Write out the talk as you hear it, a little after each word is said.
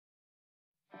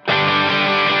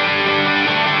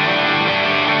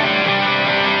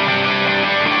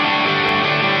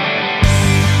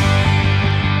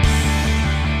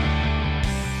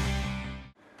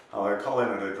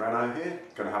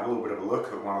little bit of a look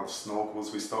at one of the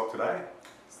snorkels we stocked today.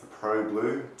 It's the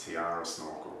Problue Tiara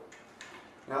snorkel.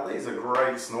 Now these are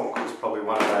great snorkels, probably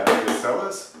one of our biggest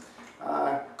sellers.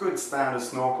 Good standard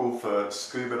snorkel for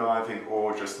scuba diving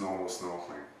or just normal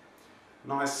snorkeling.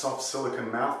 Nice soft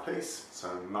silicone mouthpiece, so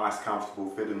nice comfortable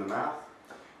fit in the mouth.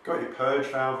 Got your purge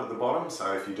valve at the bottom,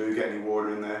 so if you do get any water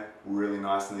in there, really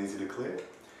nice and easy to clear.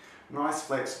 Nice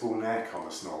flexible neck on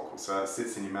the snorkel, so it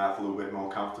sits in your mouth a little bit more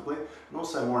comfortably. And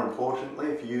also more importantly,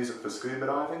 if you use it for scuba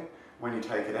diving, when you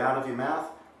take it out of your mouth,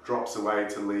 drops away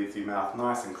to leave your mouth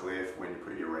nice and clear for when you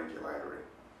put your regulator in.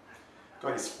 Got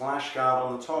your splash guard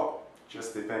on the top,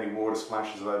 just if any water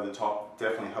splashes over the top,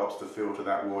 definitely helps to filter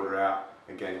that water out.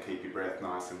 Again, keep your breath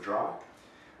nice and dry.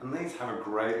 And these have a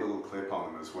great little clip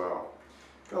on them as well.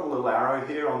 Got a little arrow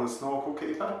here on the snorkel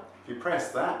keeper. If you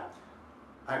press that,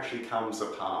 actually comes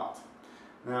apart.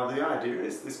 Now the idea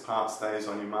is this part stays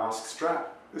on your mask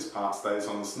strap, this part stays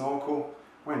on the snorkel.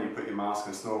 When you put your mask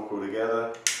and snorkel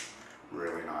together,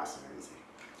 really nice and easy.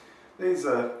 These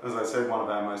are, as I said, one of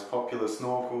our most popular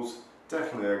snorkels.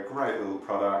 Definitely a great little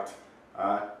product.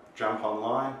 Jump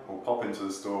online or pop into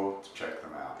the store to check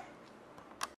them out.